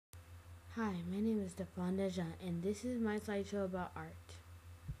Hi, my name is Stephann Dejean, and this is my slideshow about art.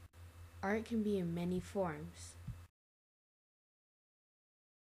 Art can be in many forms,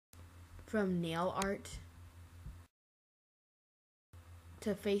 from nail art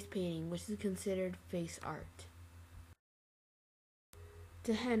to face painting, which is considered face art,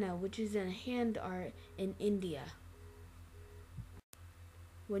 to henna, which is a hand art in India.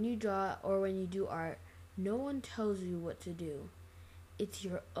 When you draw or when you do art, no one tells you what to do. It's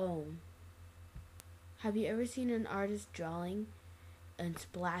your own. Have you ever seen an artist drawing and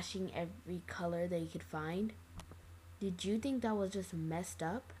splashing every color they could find? Did you think that was just messed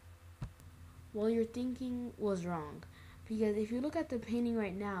up? Well, your thinking was wrong, because if you look at the painting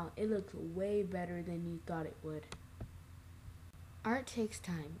right now, it looks way better than you thought it would. Art takes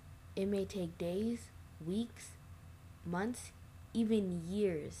time. It may take days, weeks, months, even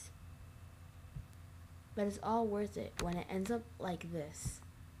years. But it's all worth it when it ends up like this.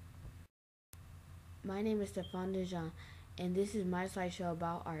 My name is Stephann Dejean, and this is my slideshow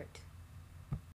about art.